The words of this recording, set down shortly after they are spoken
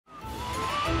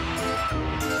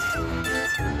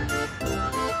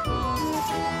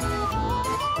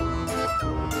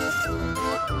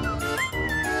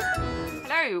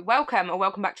welcome or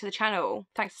welcome back to the channel.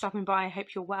 Thanks for stopping by. I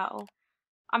hope you're well.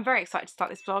 I'm very excited to start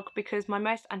this vlog because my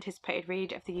most anticipated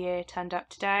read of the year turned up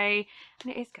today,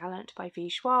 and it is Gallant by V.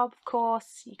 Schwab, of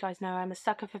course. You guys know I'm a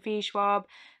sucker for V. Schwab.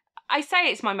 I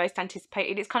say it's my most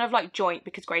anticipated. It's kind of like joint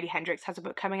because Grady Hendrix has a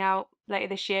book coming out later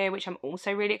this year, which I'm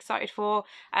also really excited for.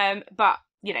 But,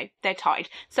 you know, they're tied.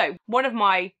 So one of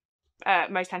my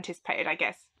most anticipated, I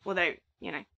guess, although,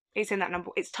 you know,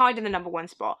 it's tied in the number one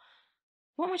spot.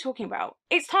 What am I talking about?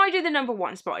 It's tied in the number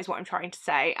one spot is what I'm trying to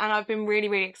say, and I've been really,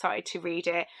 really excited to read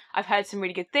it. I've heard some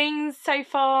really good things so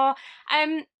far.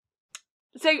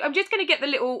 So I'm just going to get the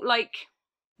little, like,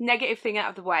 negative thing out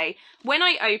of the way. When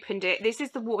I opened it, this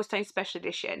is the Waterstone Special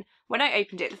Edition. When I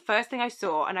opened it, the first thing I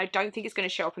saw, and I don't think it's going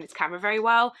to show up on its camera very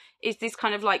well, is this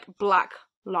kind of, like, black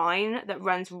line that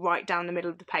runs right down the middle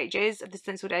of the pages, of the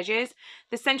stenciled edges.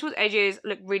 The stenciled edges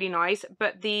look really nice,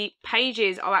 but the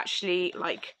pages are actually,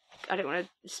 like, I don't want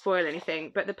to spoil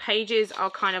anything, but the pages are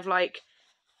kind of like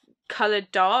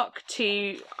coloured dark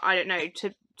to, I don't know,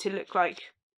 to look like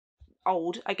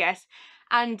old, I guess.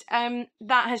 And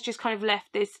that has just kind of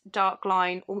left this dark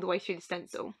line all the way through the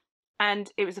stencil.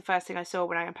 And it was the first thing I saw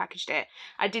when I unpackaged it.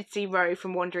 I did see Ro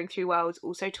from Wandering Through Worlds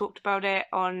also talked about it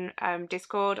on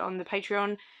Discord, on the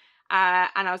Patreon.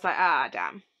 And I was like, ah,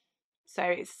 damn. So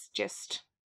it's just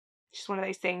one of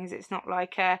those things. It's not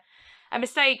like a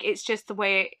mistake, it's just the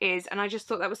way it is. And I just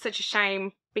thought that was such a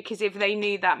shame, because if they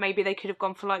knew that, maybe they could have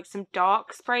gone for like some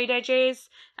dark sprayed edges,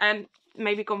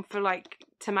 maybe gone for like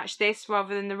to match this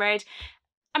rather than the red.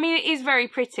 I mean, it is very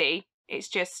pretty, it's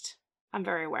just I'm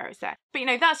very aware it's there. But you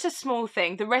know, that's a small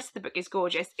thing. The rest of the book is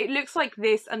gorgeous. It looks like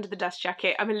this under the dust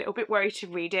jacket. I'm a little bit worried to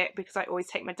read it because I always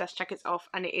take my dust jackets off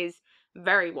and it is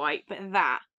very white, but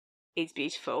that is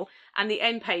beautiful. And the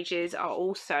end pages are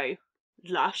also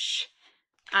lush.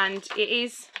 And it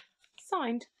is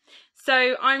signed.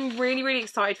 So I'm really, really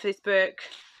excited for this book.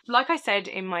 Like I said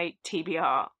in my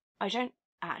TBR, I don't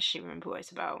actually remember what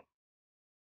it's about.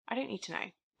 I don't need to know,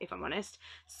 if I'm honest.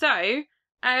 So,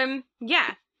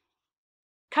 yeah.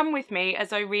 Come with me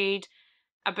as I read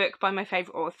a book by my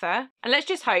favourite author. And let's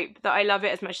just hope that I love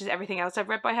it as much as everything else I've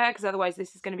read by her, because otherwise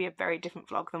this is going to be a very different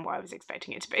vlog than what I was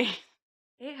expecting it to be.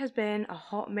 It has been a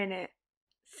hot minute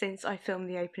since I filmed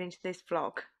the opening to this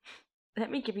vlog. Let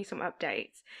me give you some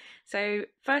updates. So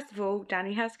first of all,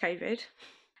 Danny has COVID,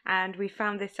 and we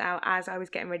found this out as I was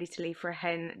getting ready to leave for a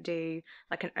hen do,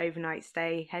 like an overnight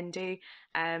stay hen do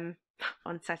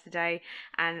on Saturday,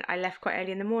 and I left quite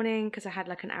early in the morning because I had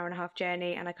like an hour-and-a-half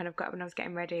journey, and I kind of got up when I was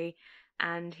getting ready,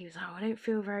 and he was like, oh, I don't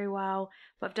feel very well,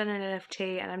 but I've done an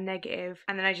LFT and I'm negative.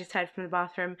 And then I just heard from the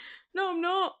bathroom, no, I'm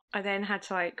not. I then had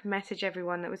to like message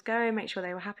everyone that was going, make sure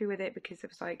they were happy with it, because it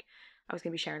was like I was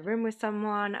going to be sharing a room with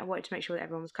someone. I wanted to make sure that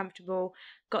everyone was comfortable.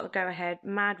 Got the go ahead,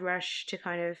 mad rush to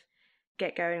kind of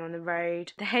get going on the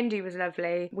road. The hen do was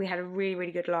lovely. We had a really,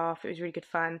 really good laugh. It was really good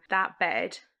fun. That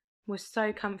bed was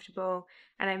so comfortable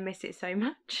and I miss it so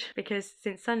much, because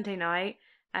since Sunday night,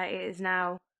 it is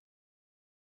now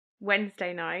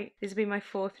Wednesday night. This will be my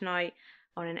fourth night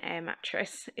on an air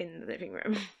mattress in the living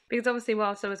room. Because obviously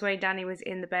whilst I was away, Danny was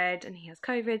in the bed and he has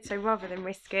COVID, so rather than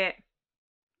risk it,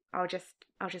 I'll just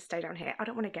stay down here. I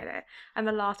don't want to get it. I'm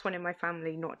the last one in my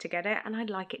family not to get it, and I'd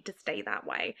like it to stay that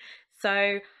way.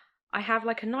 So I have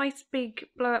like a nice big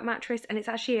blow up mattress, and it's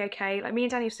actually okay. Like, me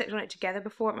and Danny have slept on it together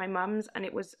before at my mum's, and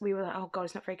we were like, oh god,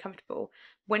 it's not very comfortable.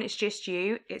 When it's just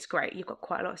you, it's great. You've got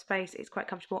quite a lot of space. It's quite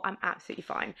comfortable. I'm absolutely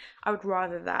fine. I would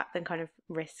rather that than kind of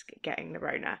risk getting the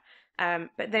Rona.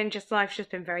 But then just life's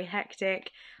just been very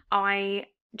hectic. I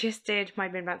just did my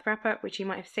mid-month wrap-up, which you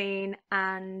might have seen,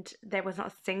 and there was not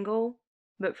a single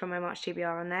book from my March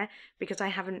TBR on there because I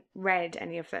haven't read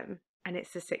any of them, and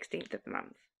it's the 16th of the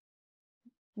month.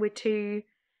 We're 2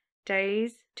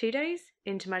 days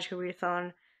into Magical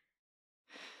Readathon.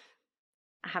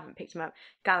 I haven't picked them up.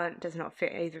 Gallant does not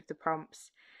fit either of the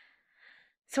prompts,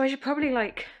 so I should probably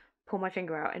like pull my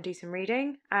finger out and do some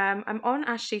reading. I'm on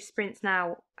Ashley Sprints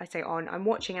now. I say on, I'm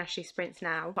watching Ashley Sprints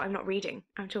now, but I'm not reading.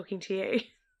 I'm talking to you.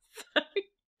 So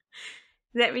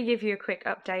let me give you a quick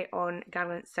update on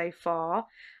Gallant so far.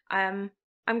 I'm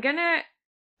gonna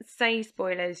say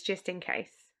spoilers just in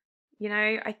case. You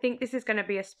know, I think this is gonna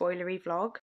be a spoilery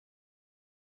vlog.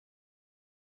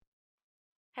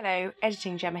 Hello,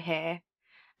 Editing Gemma here.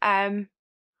 I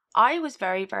was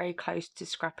very, very close to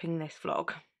scrapping this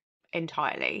vlog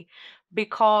entirely,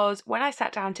 because when I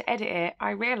sat down to edit it,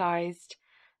 I realised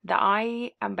that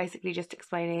I am basically just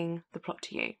explaining the plot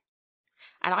to you,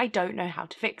 and I don't know how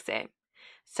to fix it.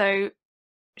 So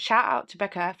shout out to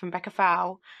Becca from Becca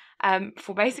Fowl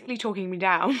for basically talking me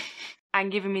down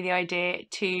and giving me the idea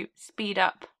to speed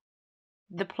up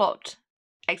the plot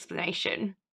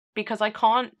explanation, because I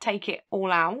can't take it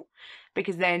all out,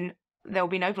 because then there'll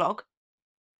be no vlog,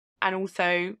 and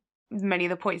also many of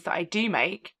the points that I do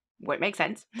make won't make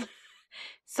sense.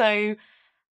 So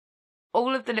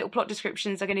all of the little plot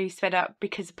descriptions are going to be sped up,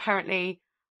 because apparently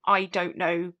I don't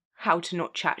know how to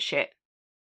not chat shit.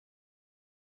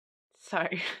 So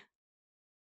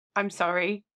I'm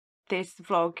sorry, this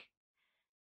vlog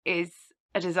is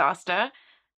a disaster.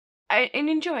 And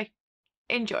enjoy.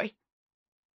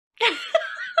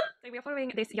 So we are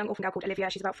following this young orphan girl called Olivia.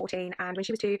 She's about 14, and when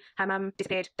she was 2, her mum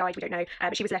disappeared, died, we don't know,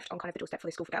 but she was left on kind of the doorstep for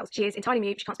this school for girls. She is entirely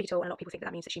mute, she can't speak at all, and a lot of people think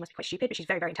that means that she must be quite stupid, but she's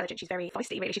very, very intelligent. She's very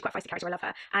feisty, really. She's quite a feisty character. I love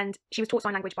her. And she was taught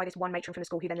sign language by this one matron from the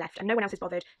school who then left, and no one else is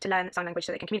bothered to learn sign language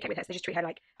so they can communicate with her, so they just treat her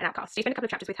like an outcast. So you spend a couple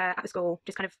of chapters with her at the school,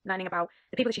 just kind of learning about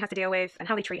the people that she has to deal with and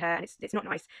how they treat her, and it's not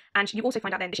nice. And you also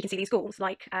find out then that she can see these ghouls,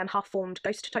 like half-formed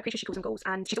ghost type creatures, she calls them ghouls,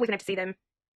 and she's always been able to see them.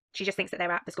 She just thinks that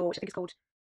they're at the school, which I think is called,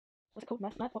 what's it called?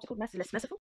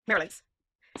 Merciful? Merrilance.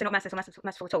 So not merciful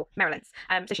at all, Merrilance.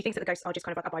 So she thinks that the ghosts are just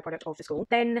kind of like a byproduct of the school.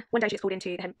 Then one day she gets called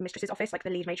into the headmistress's office, like the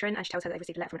lead matron, and she tells her that they've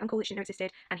received a letter from an uncle that she didn't know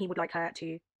existed, and he would like her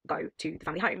to go to the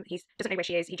family home. He doesn't know where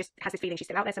she is, he just has this feeling she's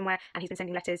still out there somewhere, and he's been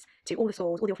sending letters to all the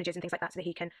schools, all the orphanages and things like that, so that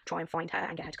he can try and find her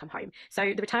and get her to come home. So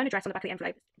the return address on the back of the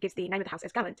envelope gives the name of the house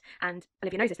as Gallant, and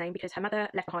Olivia knows this name because her mother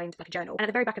left behind like a journal, and at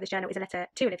the very back of this journal is a letter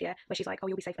to Olivia where she's like, oh,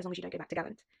 you'll be safe as long as you don't go back to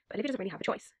Gallant. But Olivia doesn't really have a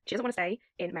choice. She doesn't want to stay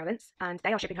in Merrilance, and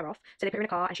they are shipping her off, so they put her in a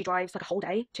car and she drives like a whole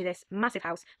day to this massive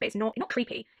house. But it's not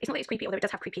creepy. It's not that it's creepy, although it does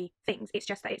have creepy things. It's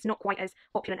just that it's not quite as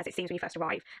opulent as it seems when you first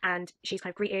arrive. And she's kind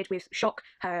of greeted with shock.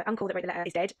 Her uncle that wrote the letter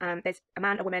is dead. There's a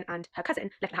man, a woman, and her cousin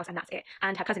left the house, and that's it.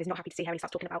 And her cousin is not happy to see her, and he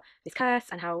starts talking about this curse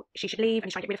and how she should leave, and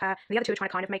he's trying to get rid of her. And the other two are trying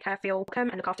to kind of make her feel welcome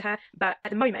and look after her. But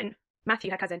at the moment,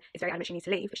 Matthew, her cousin, is very adamant she needs to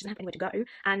leave, but she doesn't have anywhere to go,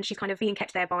 and she's kind of being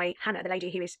kept there by Hannah, the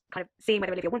lady who is kind of seeing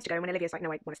whether Olivia wants to go. And when Olivia's like,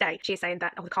 no, I want to stay, she is saying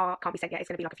that, oh, the car can't be sent yet, it's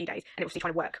going to be like a few days, and obviously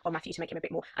trying to work on Matthew to make him a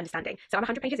bit more understanding. So I'm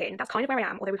 100 pages in, that's kind of where I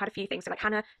am, although we've had a few things. So like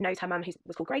Hannah knows her mum, who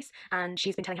was called Grace, and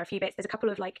she's been telling her a few bits. There's a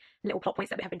couple of like little plot points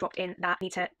that have been dropped in that I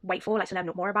need to wait for, like to learn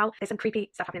more about. There's some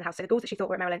creepy stuff happening in the house. So the ghouls that she thought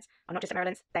were at Merrilance are not just at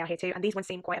Merrilance, they are here too, and these ones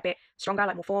seem quite a bit stronger,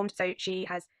 like more formed. So she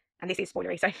has, and this is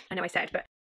spoilery, so I know I said, but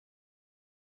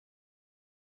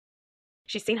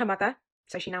she's seen her mother,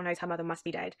 so she now knows her mother must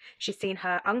be dead. She's seen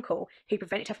her uncle, who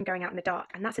prevented her from going out in the dark,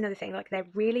 and that's another thing. Like, they're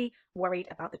really worried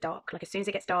about the dark. Like, as soon as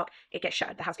it gets dark, it gets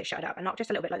shut. The house gets shut up, and not just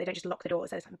a little bit. Like, they don't just lock the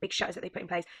doors. There's like big shutters that they put in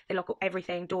place. They lock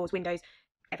everything, doors, windows,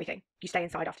 everything. You stay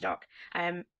inside after dark.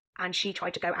 And she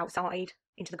tried to go outside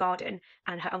into the garden,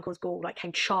 and her uncle's ghoul like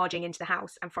came charging into the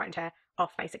house and frightened her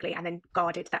off basically, and then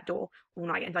guarded that door all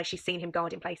night. And like, she's seen him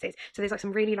guard in places. So there's like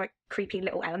some really like creepy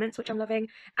little elements which I'm loving,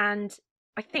 and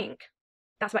I think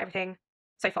that's about everything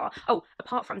so far. Oh,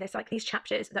 apart from this, like these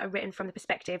chapters that are written from the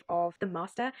perspective of the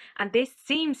master, and this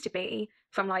seems to be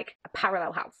from like a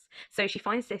parallel house. So she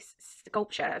finds this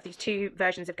sculpture of these two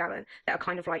versions of Gallant that are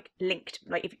kind of like linked.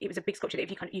 Like, if it was a big sculpture that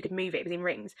if you could move it, it was in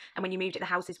rings, and when you moved it, the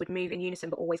houses would move in unison,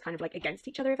 but always kind of like against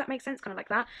each other, if that makes sense, kind of like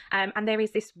that. And there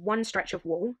is this one stretch of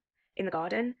wall in the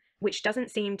garden which doesn't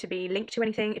seem to be linked to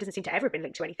anything. It doesn't seem to ever have been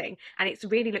linked to anything, and it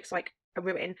really looks like a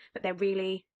ruin, but they're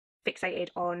really fixated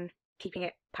on keeping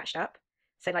it patched up.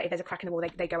 So like, if there's a crack in the wall,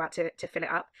 they go out to fill it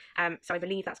up. So I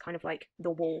believe that's kind of like the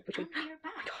wall between, oh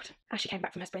my god, she came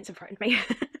back from her sprints and frightened me.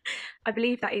 I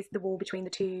believe that is the wall between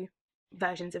the two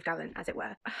versions of Gallant, as it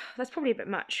were. That's probably a bit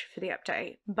much for the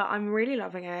update, but I'm really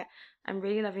loving it. I'm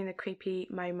really loving the creepy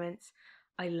moments.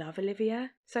 I love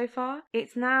Olivia so far.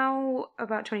 It's now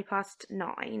about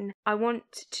 9:20. I want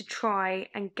to try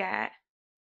and get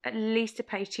at least to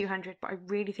page 200, but I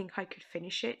really think I could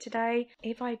finish it today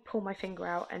if I pull my finger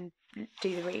out and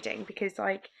do the reading, because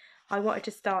like, I wanted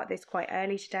to start this quite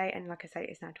early today, and like I say,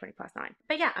 it's now 9:20.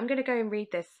 But yeah, I'm gonna go and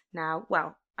read this now.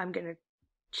 Well, I'm gonna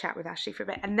chat with Ashley for a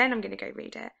bit, and then I'm gonna go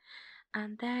read it,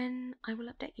 and then I will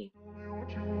update you.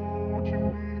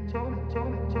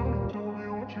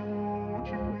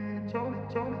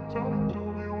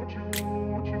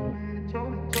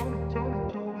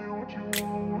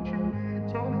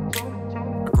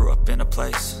 In a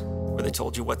place where they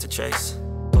told you what to chase,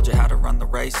 told you how to run the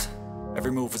race,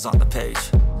 every move was on the page,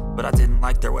 but I didn't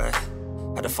like their way.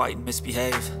 Had to fight and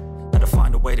misbehave, had to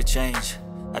find a way to change,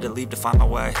 had to leave to find my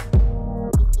way.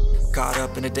 Caught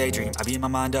up in a daydream, I beat my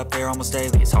mind up there almost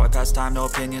daily. It's how I pass time, no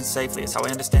opinions safely. It's how I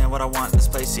understand what I want in this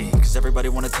place, see. Cause everybody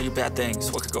wanna tell you bad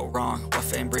things, what could go wrong, what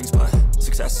fame brings. But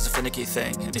success is a finicky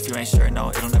thing, and if you ain't sure, no,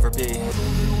 it'll never be.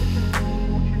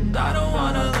 I don't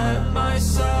wanna let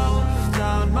myself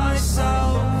down,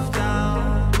 myself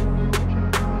down.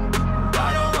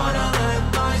 I don't wanna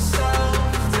let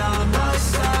myself down,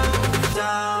 myself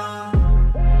down.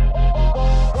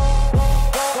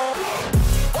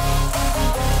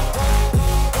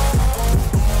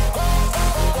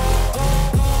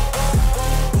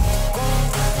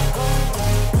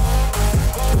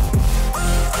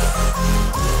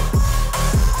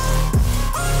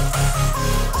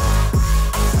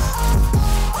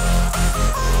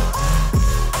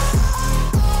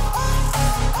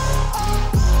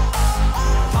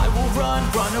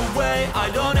 I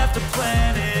don't have to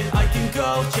plan it. I can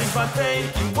go change my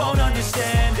fate. You won't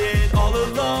understand it. All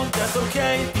alone, that's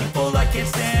okay. People, I can't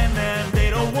stand them. They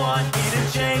don't want me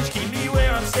to change. Keep me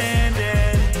where I'm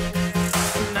standing.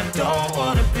 And I don't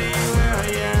wanna be where I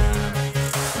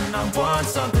am. And I want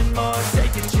something more,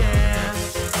 take a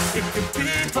chance. It could be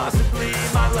possibly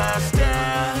my last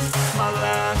dance. My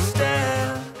last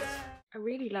dance. I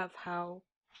really love how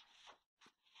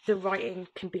the writing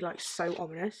can be like so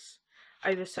ominous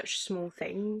over such small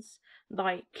things.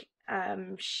 Like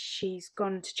she's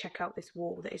gone to check out this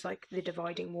wall that is like the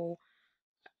dividing wall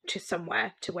to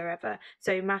somewhere, to wherever.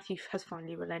 So Matthew has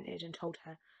finally relented and told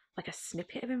her like a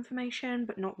snippet of information,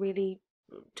 but not really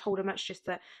told her much, just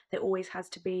that there always has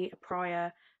to be a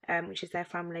prior, which is their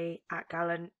family, at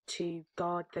Gallant to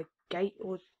guard the gate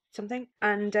or something.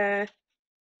 And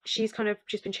she's kind of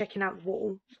just been checking out the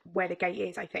wall where the gate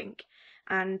is, I think,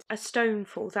 and a stone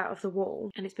falls out of the wall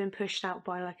and it's been pushed out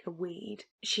by like a weed.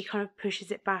 She kind of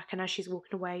pushes it back, and as she's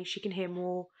walking away she can hear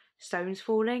more stones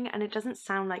falling, and it doesn't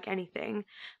sound like anything,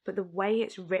 but the way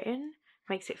it's written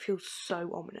makes it feel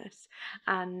so ominous.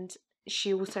 And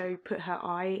she also put her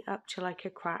eye up to like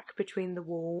a crack between the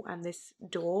wall and this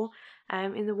door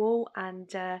in the wall, and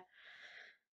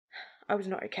I was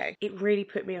not okay. It really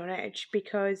put me on edge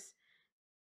because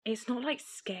it's not like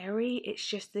scary, it's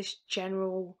just this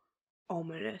general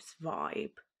ominous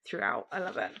vibe throughout. I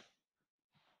love it.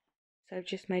 So I've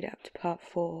just made it up to part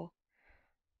 4,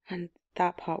 and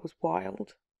that part was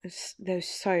wild. There's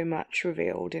so much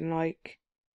revealed in like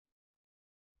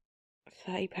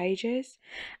 30 pages,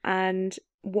 and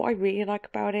what I really like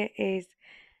about it is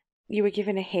you were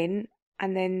given a hint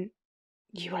and then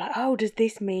you were like, oh, does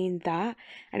this mean that?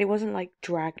 And it wasn't like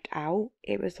dragged out,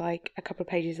 it was like a couple of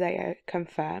pages later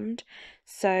confirmed.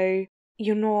 So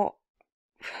you're not,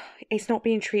 it's not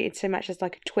being treated so much as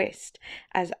like a twist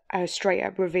as a straight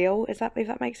up reveal. If that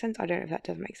makes sense? I don't know if that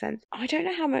does make sense. I don't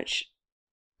know how much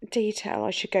detail I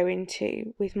should go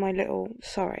into with my little,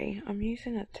 sorry, I'm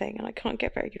using a thing and I can't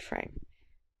get very good frame.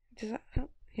 Does that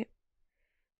help? Yeah.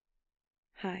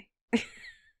 Hi.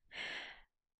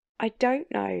 I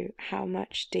don't know how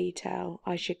much detail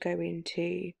I should go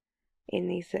into in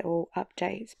these little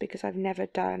updates because I've never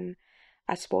done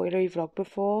a spoilery vlog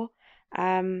before.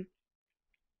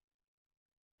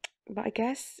 But I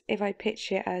guess if I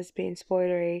pitch it as being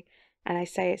spoilery and I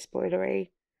say it's spoilery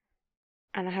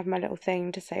and I have my little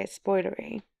thing to say it's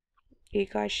spoilery, you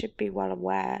guys should be well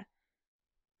aware.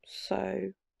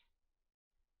 So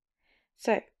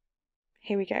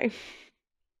here we go.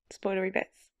 Spoilery bits.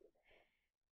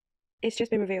 It's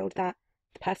just been revealed that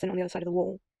the person on the other side of the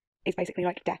wall is basically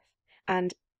like death,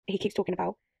 and he keeps talking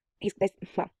about he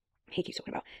keeps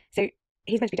talking about, so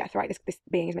he's meant to be death, right? This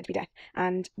being is meant to be death,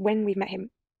 and when we've met him,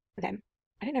 I don't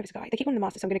know if it's a guy, they keep calling him the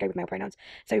master, so I'm going to go with male pronouns.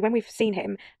 So when we've seen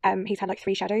him, he's had like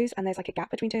 3 shadows, and there's like a gap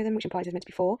between 2 of them, which implies he's meant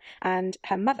to be 4. And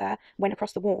her mother went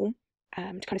across the wall to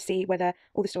kind of see whether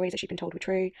all the stories that she'd been told were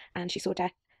true, and she saw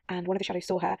death, and one of the shadows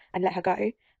saw her and let her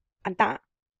go, and that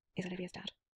is Olivia's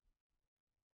dad.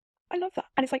 I love that.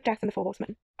 And it's like Death and the 4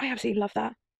 Horsemen. I absolutely love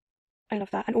that. I love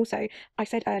that. And also, I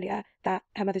said earlier that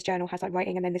her mother's journal has like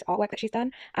writing and then this artwork that she's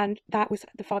done, and that was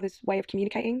the father's way of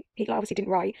communicating. He obviously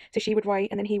didn't write, so she would write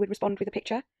and then he would respond with a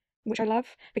picture, which I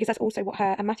love, because that's also what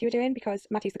her and Matthew are doing, because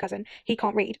Matthew's the cousin. He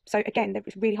can't read. So again,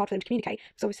 it's really hard for them to communicate,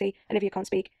 because obviously Olivia can't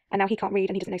speak, and now he can't read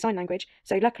and he doesn't know sign language.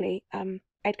 So luckily,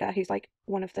 Edgar, who's like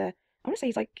one of the, I want to say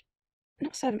he's like,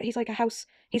 not servant, he's like a house,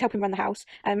 he's helping run the house.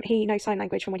 He knows sign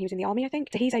language from when he was in the army, I think.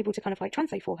 So he's able to kind of like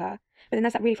translate for her. But then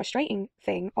there's that really frustrating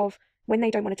thing of when they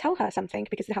don't want to tell her something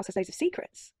because the house has loads of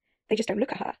secrets, they just don't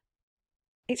look at her.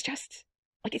 It's just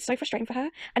like, it's so frustrating for her.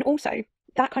 And also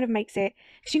that kind of makes it,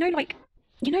 because you know like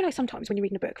sometimes when you're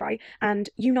reading a book, right, and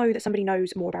you know that somebody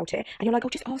knows more about it and you're like, oh,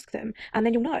 just ask them and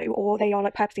then you'll know, or they are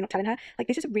like purposely not telling her. Like,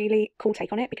 this is a really cool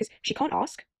take on it because she can't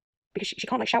ask, because she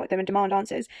can't like shout at them and demand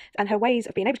answers, and her ways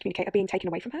of being able to communicate are being taken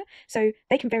away from her. So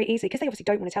they can very easily, because they obviously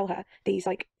don't want to tell her these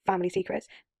like family secrets,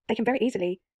 they can very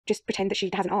easily just pretend that she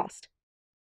hasn't asked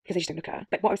because they just don't look at her.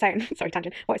 But what I was saying, sorry,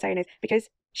 tangent, what I was saying is, because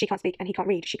she can't speak and he can't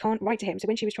read, she can't write to him. So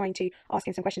when she was trying to ask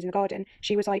him some questions in the garden,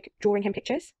 she was like drawing him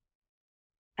pictures,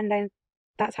 and then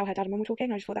that's how her dad and mum were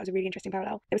talking. I just thought that was a really interesting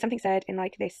parallel. There was something said in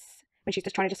like this, when she's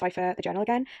just trying to decipher the journal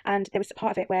again, and there was a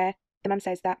part of it where the mum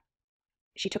says that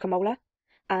she took a molar,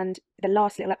 and the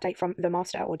last little update from the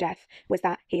master or death was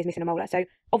that he is missing a molar. So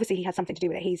obviously he has something to do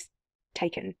with it. He's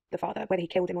taken the father. Whether he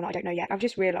killed him or not, I don't know yet. I've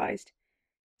just realised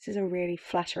this is a really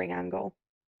flattering angle.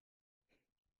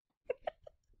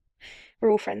 We're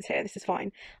all friends here. This is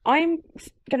fine. I'm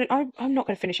not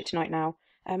gonna finish it tonight now.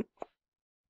 I'm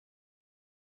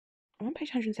on page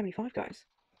 175, guys.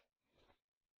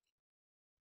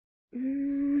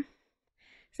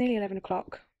 It's nearly 11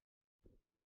 o'clock.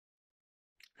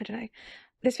 I don't know.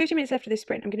 There's 50 minutes left of this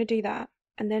sprint. I'm going to do that,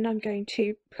 and then I'm going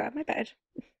to put out my bed.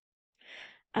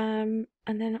 And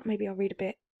then maybe I'll read a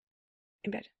bit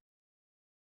in bed.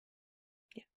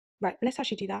 Yeah. Right, let's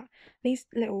actually do that. These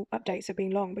little updates are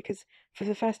being long because for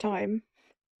the first time,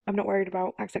 I'm not worried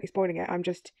about accidentally spoiling it. I'm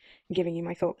just giving you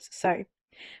my thoughts. So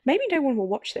maybe no one will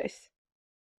watch this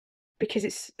because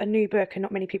it's a new book and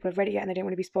not many people have read it yet and they don't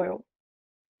want to be spoiled.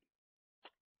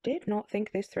 Did not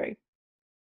think this through.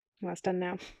 Well, it's done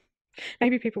now.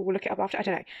 Maybe people will look it up after. I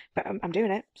don't know. But I'm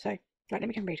doing it. So, right, let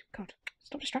me go and read. God,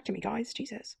 stop distracting me, guys.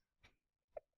 Jesus.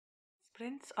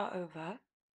 Sprints are over.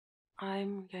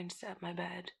 I'm going to set up my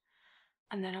bed.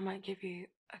 And then I might give you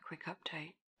a quick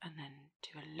update. And then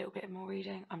do a little bit more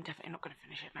reading. I'm definitely not going to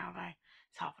finish it now, though.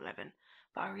 It's 11:30.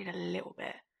 But I'll read a little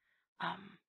bit.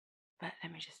 But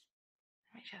let me just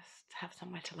have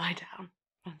somewhere to lie down.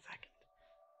 1 second.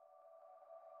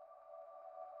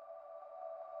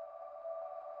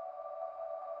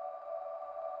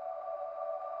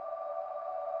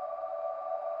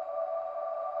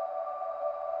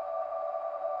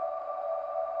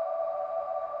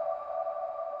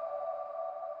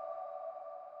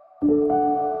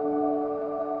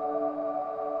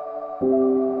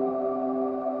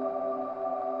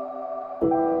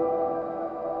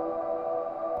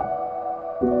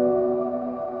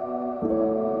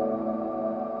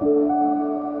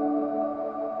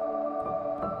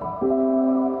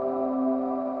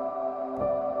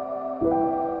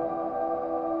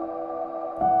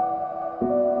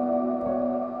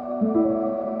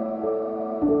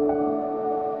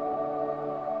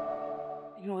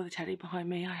 Ignore the telly behind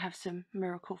me. I have some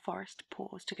Miracle Forest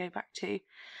pause to go back to.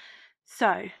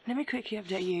 So, let me quickly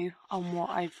update you on what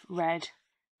I've read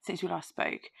since we last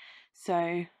spoke.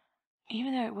 So,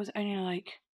 even though it was only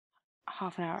like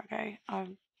half an hour ago,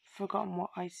 I've forgotten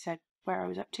what I said, where I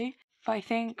was up to. But I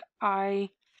think I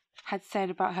had said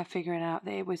about her figuring out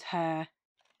that it was her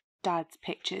dad's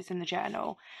pictures in the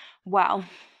journal. Well,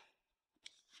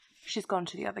 she's gone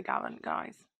to the other Gallant,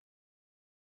 guys.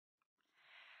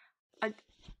 I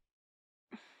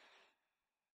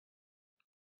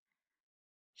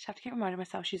just have to keep reminding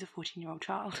myself she's a 14-year-old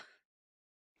child.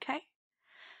 Okay?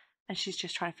 And she's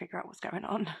just trying to figure out what's going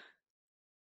on.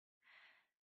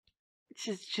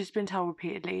 She's been told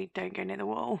repeatedly, don't go near the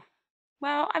wall.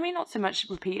 Well, I mean, not so much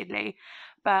repeatedly,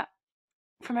 but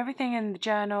from everything in the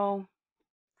journal,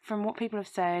 from what people have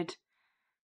said,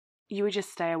 you would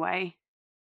just stay away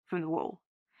from the wall.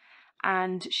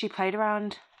 And she played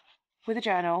around with the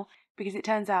journal because it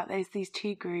turns out there's these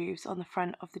 2 grooves on the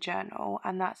front of the journal,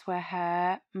 and that's where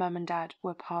her mum and dad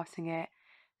were passing it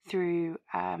through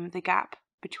the gap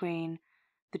between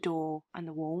the door and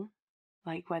the wall,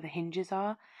 like where the hinges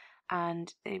are.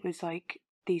 And it was like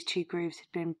these 2 grooves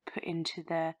had been put into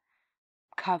the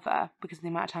cover because of the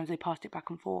amount of times they passed it back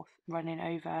and forth, running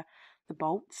over the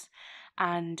bolts.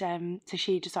 And so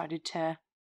she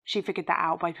figured that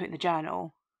out by putting the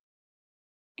journal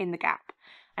in the gap,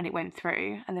 and it went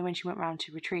through. And then when she went round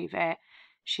to retrieve it,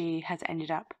 she has ended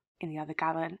up in the other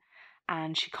Gallant,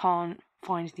 and she can't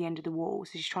find the end of the wall,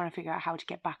 so she's trying to figure out how to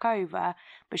get back over,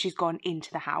 but she's gone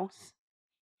into the house.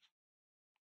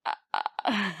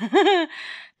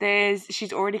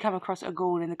 She's already come across a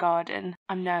ghoul in the garden.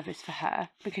 I'm nervous for her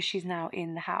because she's now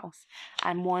in the house,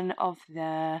 and one of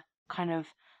the kind of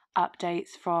updates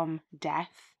from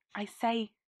death, I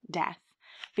say death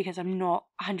because I'm not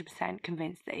 100%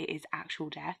 convinced that it is actual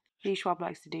death. Lee Schwab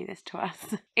likes to do this to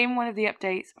us. In one of the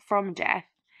updates from death,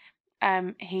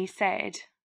 he said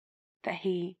that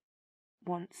he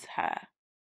wants her,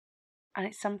 and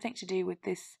it's something to do with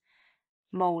this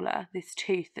molar, this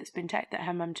tooth that's been that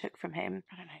her mum took from him.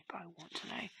 I don't know, but I want to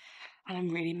know. And I'm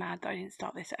really mad that I didn't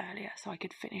start this earlier so I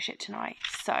could finish it tonight.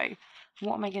 So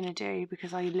what am I going to do?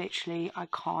 Because I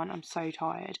can't. I'm so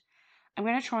tired. I'm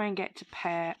going to try and get to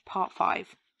part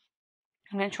 5.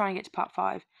 I'm going to try and get to part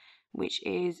 5, which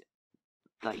is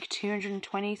like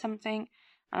 220 something,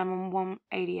 and I'm on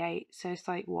 188, so it's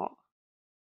like what?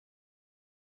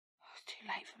 Oh, it's too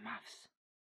late for maths.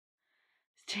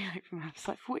 It's too late for maths.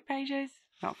 Like 40 pages?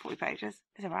 Not 40 pages.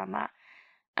 It's around that.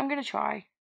 I'm going to try.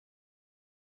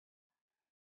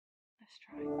 Let's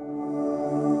try.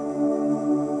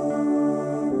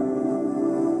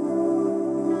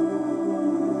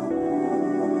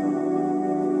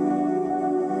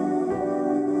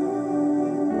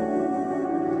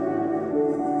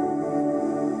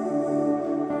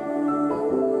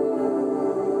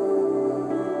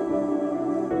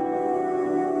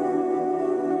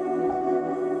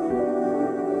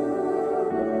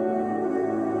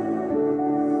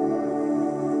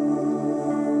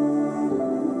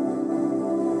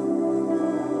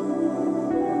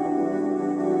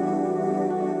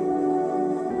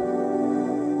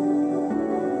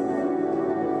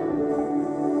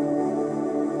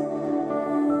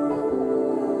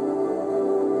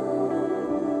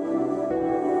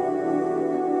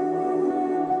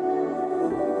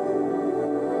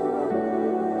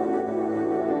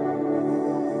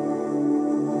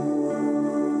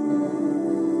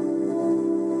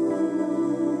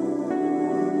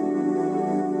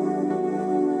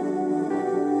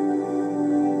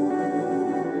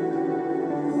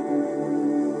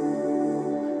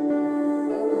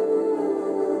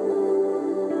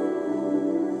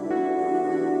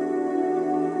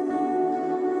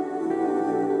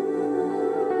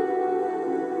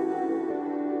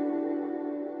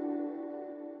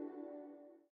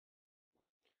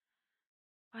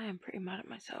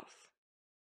 myself,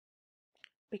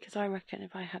 because I reckon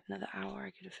if I had another hour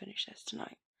I could have finished this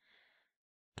tonight.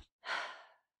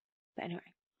 But anyway,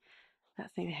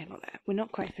 that's neither here nor there. We're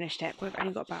not quite finished yet. We've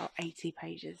only got about 80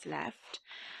 pages left.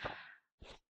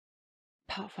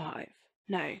 Part 5.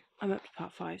 No, I'm up to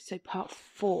part 5. So part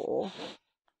 4.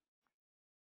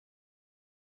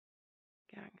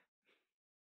 Gang.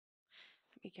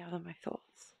 Let me gather my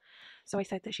thoughts. So I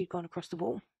said that she'd gone across the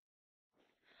wall.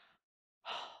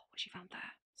 What she found there.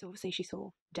 So obviously she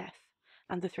saw Death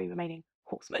and the 3 remaining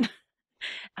horsemen.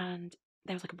 And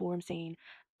there was like a ballroom scene,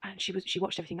 and she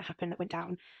watched everything that happened, that went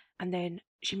down, and then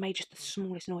she made just the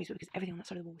smallest noise, because everything on that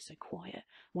side of the wall was so quiet.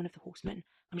 One of the horsemen,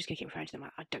 I'm just gonna keep referring to them,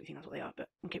 I don't think that's what they are, but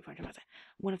I'll keep referring to them as it.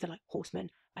 One of the like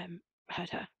horsemen heard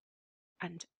her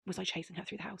and was like chasing her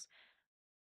through the house.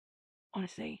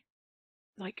 Honestly,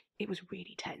 like, it was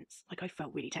really tense. Like, I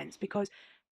felt really tense because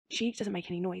she doesn't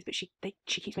make any noise, but she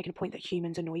keeps making a point that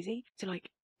humans are noisy. So like,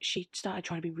 she started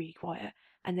trying to be really quiet,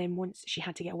 and then once she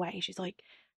had to get away, she's like,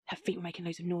 her feet were making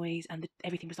loads of noise, and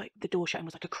everything was like, the door shutting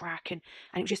was like a crack, and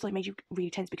it was just like made you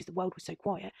really tense because the world was so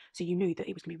quiet. So you knew that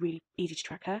it was gonna be really easy to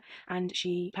track her, and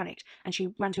she panicked and she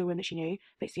ran to a room that she knew,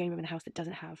 but it's the only room in the house that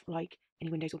doesn't have like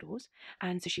any windows or doors,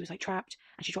 and so she was like trapped.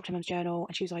 And she dropped her mum's journal,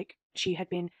 and she was like, she had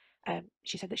been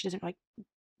she said that she doesn't like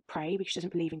pray because she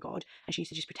doesn't believe in God, and she used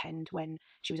to just pretend when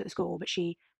she was at the school, but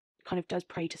she kind of does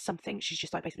pray to something. She's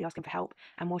just like basically asking for help,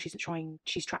 and while she's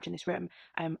trapped in this room,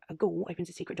 a ghoul opens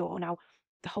a secret door. Now,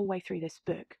 the whole way through this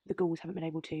book, the ghouls haven't been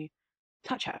able to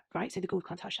touch her, right? So the ghouls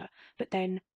can't touch her, but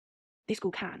then this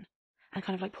ghoul can, and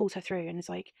kind of like pulls her through, and is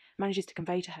like, manages to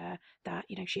convey to her that,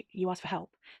 you know, you asked for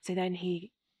help. So then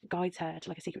he guides her to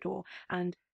like a secret door,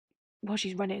 and while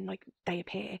she's running, like, they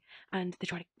appear, and they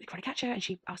try to catch her, and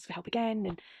she asks for help again,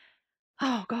 and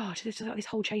oh god, this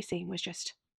whole chase scene was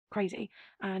just crazy.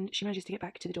 And she manages to get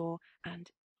back to the door, and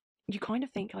you kind of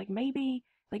think like maybe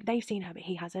like they've seen her but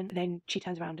he hasn't. But then she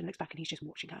turns around and looks back, and he's just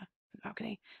watching her from the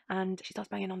balcony, and she starts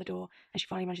banging on the door, and she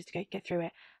finally manages to get through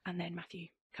it, and then Matthew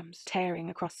comes tearing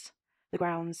across the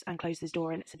grounds and closes the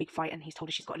door, and it's a big fight, and he's told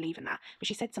her she's got to leave and that. But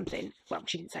she said something, well,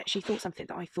 she didn't say it, she thought something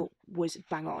that I thought was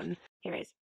bang on. Here it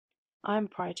is. "I'm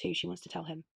prior to," she wants to tell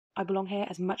him. "I belong here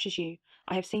as much as you.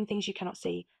 I have seen things you cannot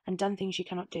see, and done things you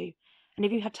cannot do. And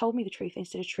if you had told me the truth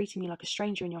instead of treating me like a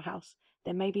stranger in your house,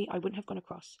 then maybe I wouldn't have gone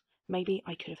across. Maybe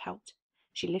I could have helped."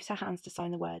 She lifts her hands to sign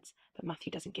the words, but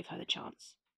Matthew doesn't give her the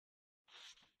chance.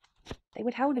 They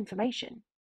withheld information.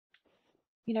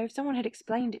 You know, if someone had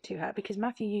explained it to her, because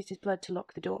Matthew used his blood to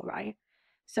lock the door, right?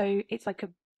 So it's like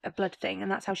a blood thing, and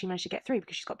that's how she managed to get through,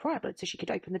 because she's got prior blood, so she could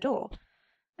open the door.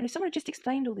 And if someone had just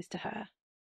explained all this to her,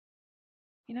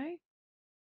 you know?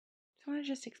 Someone had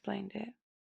just explained it.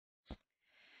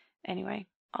 Anyway,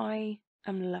 I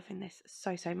am loving this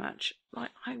so much.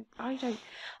 Like,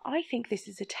 I think this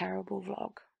is a terrible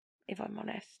vlog, if I'm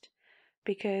honest,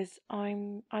 because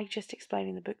I just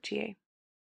explaining the book to you.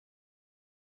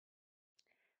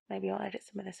 Maybe I'll edit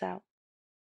some of this out.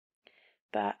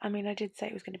 But I mean, I did say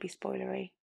it was going to be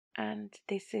spoilery, and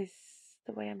this is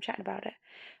the way I'm chatting about it.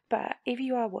 But if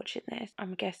you are watching this,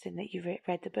 I'm guessing that you've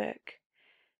read the book.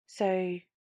 So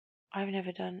I've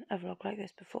never done a vlog like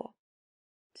this before.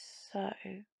 So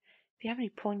if you have any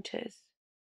pointers,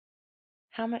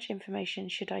 how much information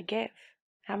should I give?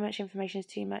 How much information is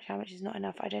too much? How much is not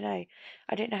enough? I don't know.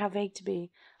 I don't know how vague to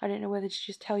be. I don't know whether to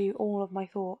just tell you all of my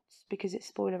thoughts because it's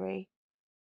spoilery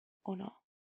or not.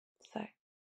 So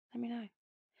let me know.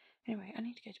 Anyway, I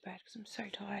need to go to bed because I'm so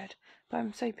tired. But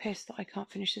I'm so pissed that I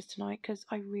can't finish this tonight because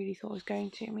I really thought I was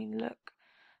going to. I mean, look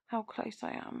how close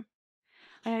I am.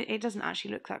 I know it doesn't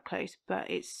actually look that close, but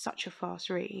it's such a fast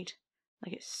read.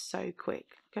 Like, it's so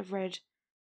quick. Like, I've read...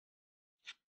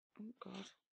 Oh, God.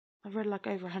 I've read, like,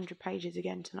 over 100 pages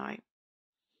again tonight.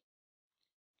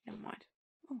 Never mind.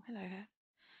 Oh, hello here.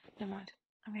 Never mind.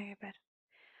 I'm going to go to bed.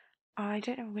 I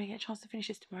don't know if I'm going to get a chance to finish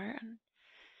this tomorrow, and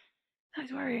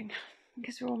that's worrying,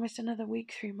 because we're almost another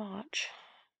week through March,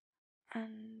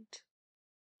 and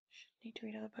should need to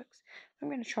read other books. I'm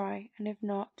going to try, and if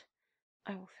not,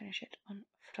 I will finish it on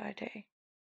Friday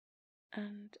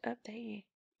and update you.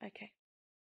 Okay.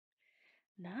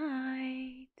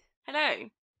 Night. Hello.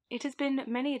 It has been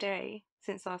many a day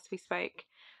since last we spoke.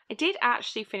 I did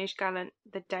actually finish Gallant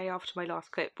the day after my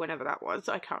last clip, whenever that was,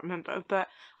 I can't remember, but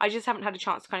I just haven't had a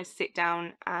chance to kind of sit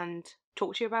down and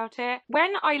talk to you about it.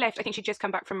 When I left, I think she'd just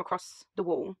come back from across the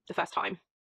wall the first time.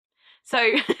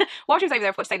 So while she was over there,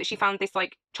 I've got to say that she found this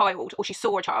like child, or she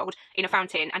saw a child in a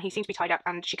fountain, and he seemed to be tied up,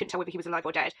 and she couldn't tell whether he was alive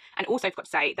or dead. And also I've got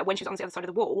to say that when she was on the other side of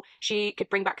the wall, she could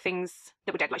bring back things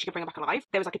that were dead, like she could bring them back alive.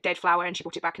 There was like a dead flower, and she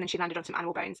brought it back, and then she landed on some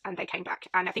animal bones, and they came back.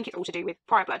 And I think it's all to do with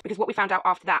prior blood, because what we found out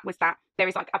after that was that there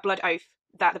is like a blood oath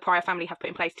that the prior family have put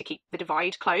in place to keep the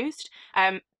divide closed.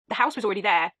 The house was already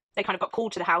there. They kind of got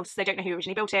called to the house. They don't know who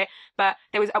originally built it, but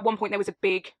there was at one point there was a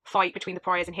big fight between the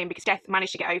priors and him, because Death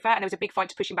managed to get over, and there was a big fight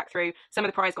to push him back through. Some of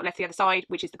the priors got left the other side,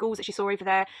 which is the ghouls that she saw over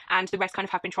there, and the rest kind of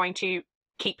have been trying to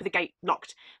keep the gate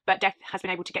locked, but Death has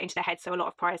been able to get into their heads. So a lot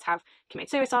of priors have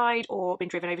committed suicide or been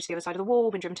driven over to the other side of the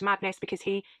wall, been driven to madness, because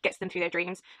he gets them through their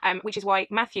dreams, which is why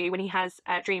Matthew, when he has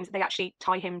dreams, they actually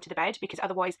tie him to the bed, because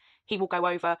otherwise he will go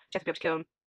over, Death will be able to kill him,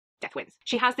 Death wins.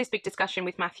 She has this big discussion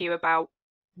with Matthew about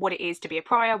what it is to be a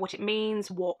prior, what it means,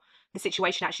 what the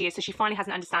situation actually is. So she finally has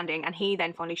an understanding, and he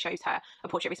then finally shows her a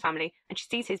portrait of his family, and she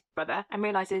sees his brother and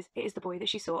realises it is the boy that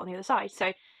she saw on the other side.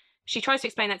 So she tries to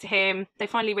explain that to him. They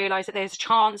finally realise that there's a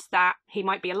chance that he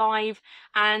might be alive,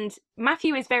 and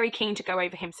Matthew is very keen to go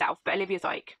over himself, but Olivia's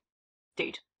like,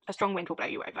 dude, a strong wind will blow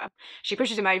you over. She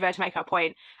pushes him over to make her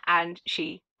point, and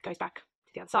she goes back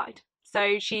to the other side.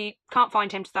 So she can't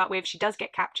find him to start with. She does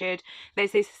get captured.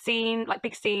 There's this scene, like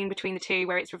big scene between the two,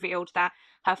 where it's revealed that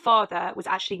her father was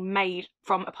actually made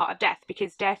from a part of Death,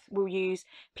 because Death will use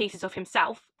pieces of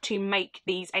himself to make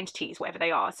these entities, whatever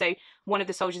they are. So one of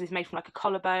the soldiers is made from like a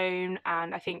collarbone,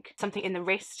 and I think something in the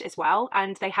wrist as well,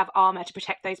 and they have armour to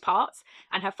protect those parts.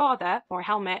 And her father wore a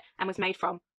helmet and was made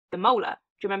from the molar.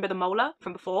 Do you remember the molar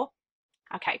from before?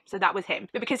 Okay, so that was him.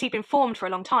 But because he'd been formed for a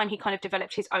long time, he kind of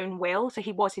developed his own will. So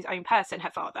he was his own person, her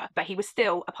father, but he was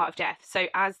still a part of Death. So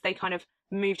as they kind of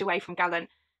moved away from Gallant,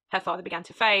 her father began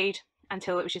to fade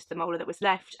until it was just the molar that was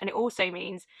left. And it also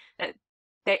means that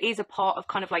there is a part of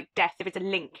kind of like Death. There is a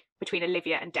link between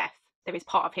Olivia and Death. There is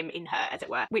part of him in her, as it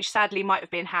were, which sadly might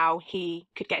have been how he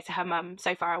could get to her mum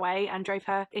so far away and drove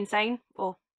her insane,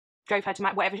 or drove her to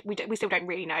mad, whatever. We still don't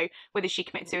really know whether she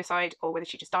committed suicide or whether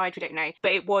she just died. We don't know.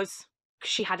 But it was,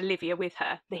 she had Olivia with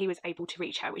her, that he was able to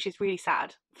reach her, which is really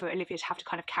sad for Olivia to have to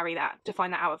kind of carry that, to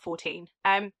find that out at 14.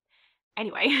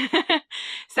 Anyway,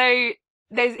 so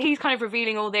he's kind of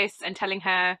revealing all this and telling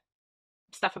her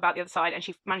stuff about the other side, and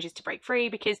she manages to break free,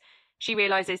 because she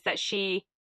realizes that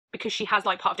because she has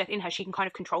like part of Death in her, she can kind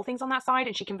of control things on that side,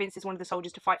 and she convinces one of the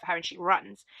soldiers to fight for her, and she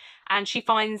runs, and she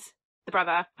finds the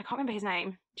brother, I can't remember his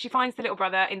name, she finds the little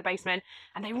brother in the basement,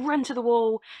 and they run to the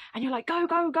wall, and you're like, go,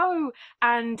 go, go,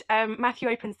 and Matthew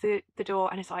opens the door,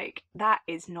 and it's like, that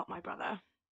is not my brother.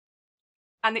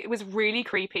 And it was really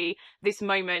creepy, this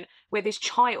moment where this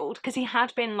child, because he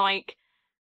had been like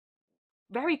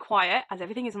very quiet, as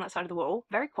everything is on that side of the wall,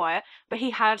 very quiet, but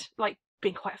he had like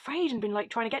been quite afraid and been like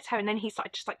trying to get to her, and then he's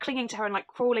like just like clinging to her and like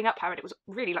crawling up her, and it was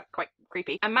really like quite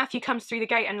creepy. And Matthew comes through the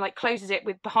gate and like closes it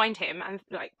with behind him and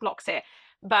like locks it,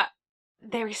 but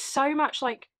there is so much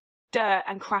like dirt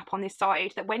and crap on this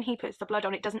side that when he puts the blood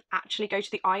on, it doesn't actually go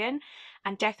to the iron,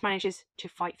 and Death manages to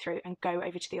fight through and go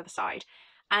over to the other side.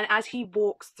 And as he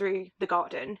walks through the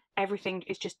garden, everything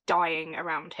is just dying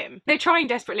around him. They're trying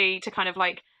desperately to kind of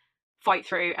like fight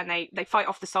through, and they fight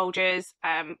off the soldiers,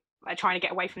 trying to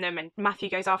get away from them, and Matthew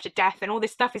goes after Death, and all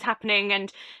this stuff is happening,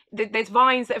 and there's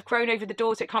vines that have grown over the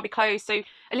door so it can't be closed. So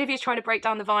Olivia's trying to break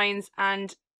down the vines,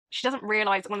 and she doesn't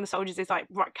realise that one of the soldiers is like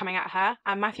right coming at her,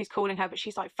 and Matthew's calling her, but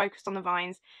she's like focused on the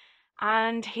vines,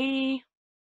 and he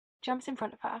jumps in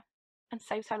front of her and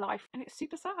saves her life, and it's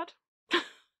super sad.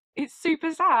 It's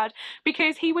super sad,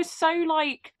 because he was so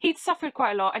like, he'd suffered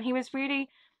quite a lot, and he was really,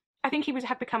 I think he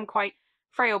had become quite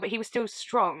frail, but he was still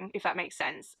strong, if that makes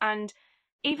sense. And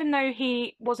even though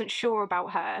he wasn't sure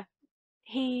about her,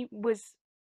 he was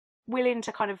willing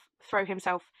to kind of throw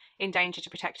himself in danger to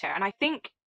protect her. And I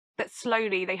think that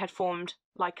slowly they had formed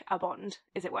like a bond,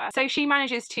 as it were. So she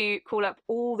manages to call up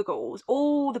all the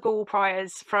Gaul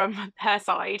priors from her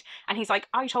side, and he's like,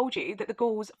 I told you that the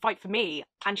Gauls fight for me.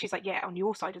 And she's like, yeah, on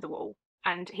your side of the wall.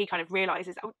 And he kind of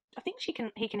realizes, oh, I think he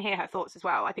can hear her thoughts as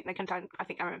well. I think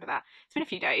I remember that. It's been a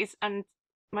few days and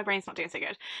my brain's not doing so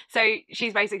good. So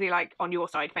she's basically like, on your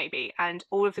side maybe, and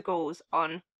all of the Gauls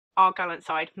on our Gallant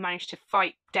side manage to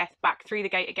fight Death back through the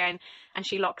gate again, and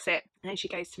she locks it, and then she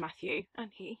goes to Matthew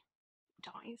and he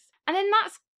dies. And then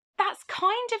that's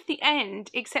kind of the end,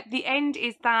 except the end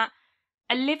is that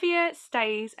Olivia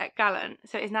stays at Gallant.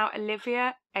 So it's now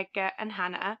Olivia, Edgar and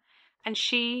Hannah, and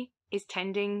she is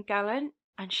tending Gallant,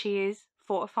 and she is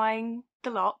fortifying the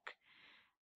lock,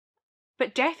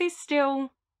 but Death is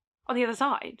still on the other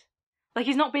side. Like,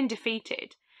 he's not been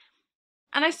defeated.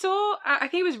 And I saw, I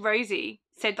think it was Rosie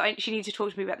said that she needed to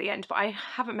talk to me about the end, but I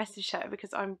haven't messaged her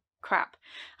because I'm crap,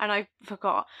 and I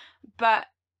forgot. But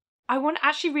I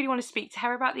actually really want to speak to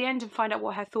her about the end and find out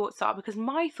what her thoughts are, because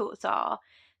my thoughts are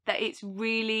that it's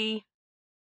really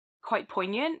quite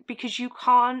poignant, because you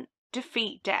can't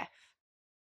defeat death.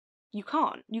 You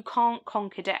can't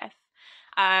conquer death.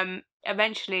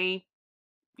 Eventually,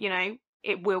 you know,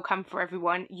 it will come for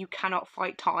everyone. You cannot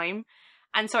fight time.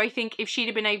 And so I think if she'd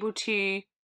have been able to,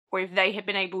 or if they had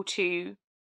been able to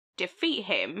defeat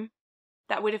him,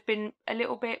 that would have been a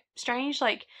little bit strange.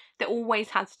 Like, there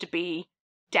always has to be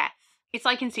death. It's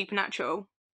like in Supernatural,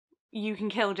 you can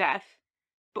kill death,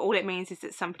 but all it means is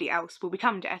that somebody else will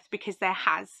become death, because there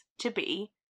has to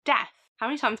be death. How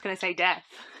many times can I say death?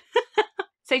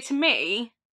 So to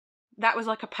me, that was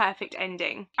like a perfect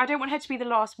ending. I don't want her to be the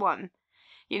last one,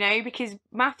 you know, because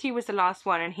Matthew was the last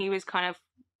one, and he was kind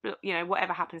of, you know,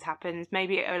 whatever happens, happens.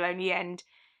 Maybe it'll only end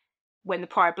when the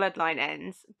prior bloodline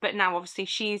ends, but now obviously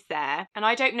she's there, and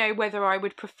I don't know whether I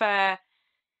would prefer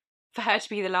for her to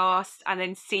be the last and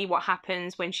then see what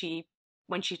happens when she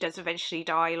does eventually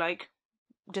die. Like,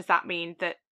 does that mean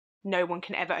that no one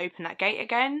can ever open that gate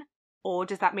again, or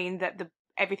does that mean that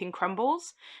everything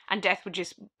crumbles and death would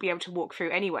just be able to walk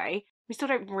through anyway? We still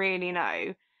don't really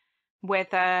know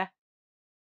whether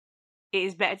it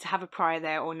is better to have a prior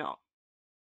there or not,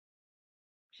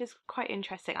 which is quite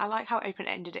interesting. I like how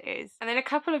open-ended it is. And then a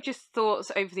couple of just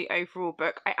thoughts over the overall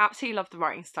book. I absolutely love the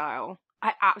writing style.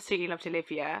 I absolutely loved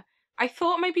Olivia. I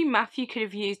thought maybe Matthew could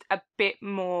have used a bit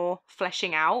more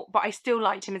fleshing out, but I still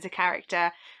liked him as a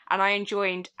character, and I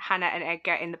enjoyed Hannah and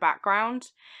Edgar in the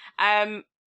background.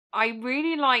 I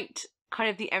really liked kind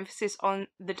of the emphasis on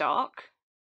the dark,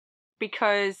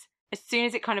 because as soon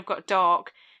as it kind of got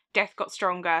dark, death got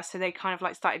stronger, so they kind of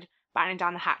like started battening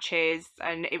down the hatches,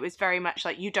 and it was very much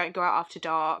like, you don't go out after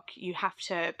dark, you have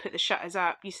to put the shutters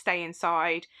up, you stay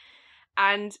inside.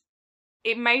 And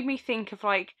it made me think of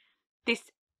like this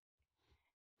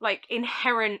like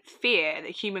inherent fear that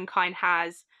humankind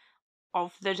has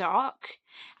of the dark.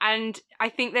 And I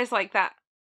think there's like that,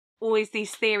 always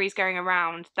these theories going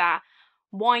around that,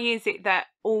 why is it that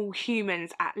all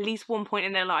humans at least one point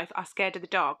in their life are scared of the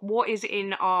dark? What is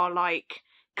in our like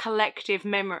collective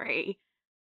memory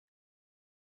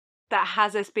that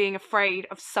has us being afraid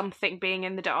of something being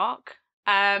in the dark?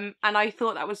 And I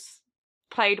thought that was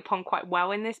played upon quite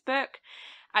well in this book.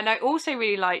 And I also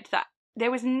really liked that it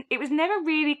was never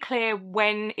really clear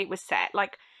when it was set.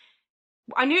 Like,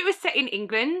 I knew it was set in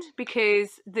England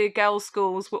because the girls'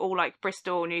 schools were all like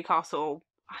Bristol, Newcastle.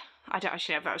 I don't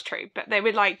actually know if that was true, but they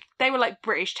were like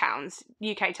British towns,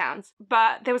 UK towns.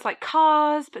 But there was like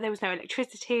cars, but there was no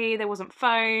electricity, there wasn't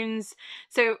phones.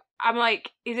 So I'm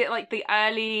like, is it like the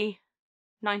early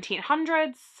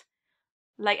 1900s,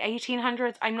 late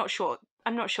 1800s? I'm not sure.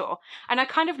 And I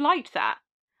kind of liked that.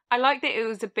 I liked that it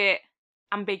was a bit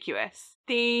ambiguous.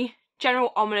 The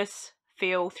general ominous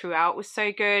feel throughout was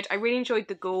so good. I really enjoyed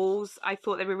the ghouls. I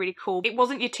thought they were really cool. It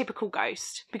wasn't your typical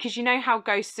ghost, because you know how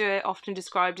ghosts are often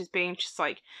described as being just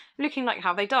like looking like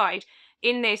how they died.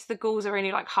 In this, the ghouls are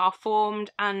only like half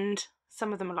formed, and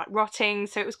some of them are like rotting,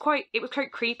 so it was quite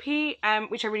creepy,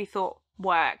 which I really thought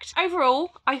worked.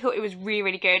 Overall, I thought it was really,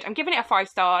 really good. I'm giving it a 5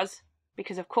 stars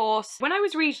because, of course, when I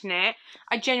was reading it,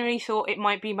 I genuinely thought it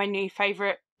might be my new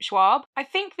favourite Schwab. I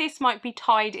think this might be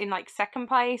tied in like second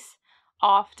place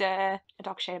after A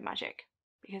Dark Shade of Magic,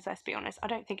 because let's be honest, I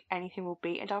don't think anything will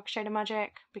beat A Dark Shade of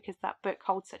Magic, because that book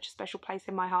holds such a special place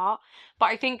in my heart. But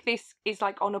I think this is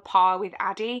like on a par with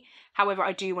Addie. However,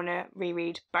 I do want to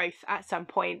reread both at some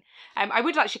point. I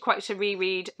would actually quite like to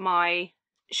reread my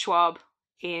Schwab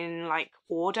in like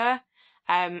order,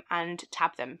 and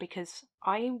tab them, because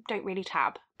I don't really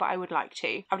tab, but I would like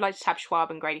to. I would like to tab Schwab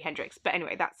and Grady Hendrix, but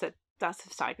anyway, that's a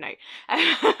side note.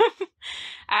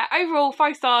 Overall,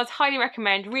 5 stars, highly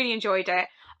recommend, really enjoyed it.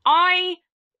 I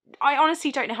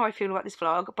honestly don't know how I feel about this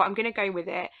vlog, but I'm going to go with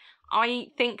it.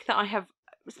 I think that I have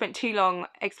spent too long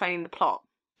explaining the plot,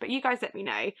 but you guys let me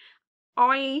know.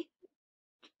 I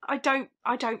don't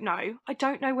know. I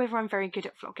don't know whether I'm very good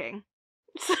at vlogging.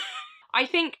 I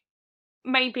think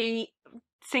maybe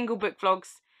single book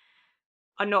vlogs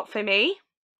are not for me,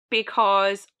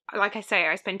 because like I say,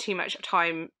 I spend too much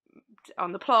time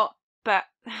on the plot. But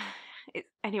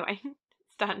anyway,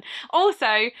 it's done.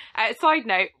 Also, side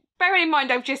note, bearing in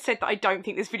mind I've just said that I don't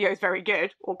think this video is very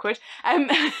good, awkward,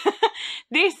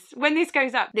 when this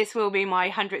goes up, this will be my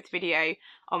 100th video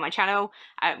on my channel,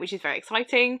 which is very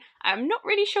exciting. I'm not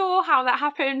really sure how that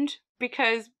happened,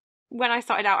 because when I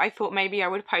started out I thought maybe I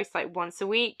would post like once a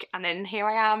week, and then here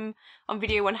I am on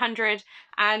video 100,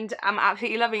 and I'm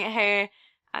absolutely loving it here,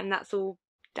 and that's all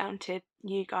down to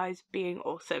you guys being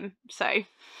awesome. So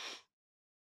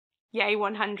Yay,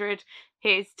 100.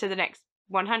 Here's to the next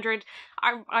 100.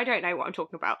 I don't know what I'm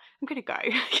talking about. I'm gonna go.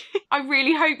 I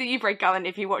really hope that you've read Gallant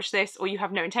if you watch this, or you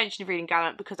have no intention of reading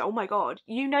Gallant, because oh my god,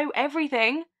 you know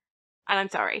everything. And I'm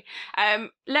sorry.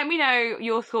 Let me know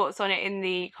your thoughts on it in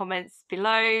the comments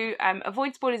below.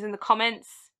 Avoid spoilers in the comments,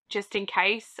 just in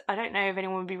case. I don't know if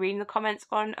anyone would be reading the comments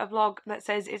on a vlog that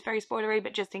says it's very spoilery,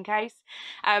 but just in case.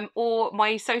 Or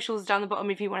my socials down the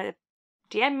bottom if you want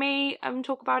to DM me and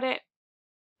talk about it.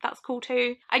 That's cool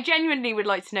too. I genuinely would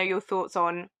like to know your thoughts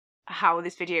on how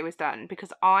this video was done,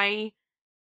 because I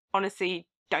honestly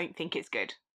don't think it's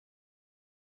good.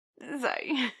 So,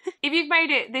 if you've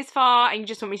made it this far and you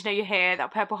just want me to know you're here,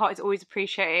 that purple heart is always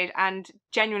appreciated, and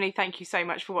genuinely thank you so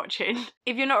much for watching.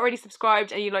 If you're not already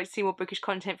subscribed and you'd like to see more bookish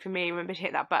content from me, remember to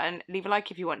hit that button, leave a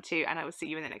like if you want to, and I will see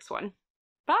you in the next one.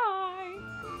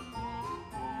 Bye!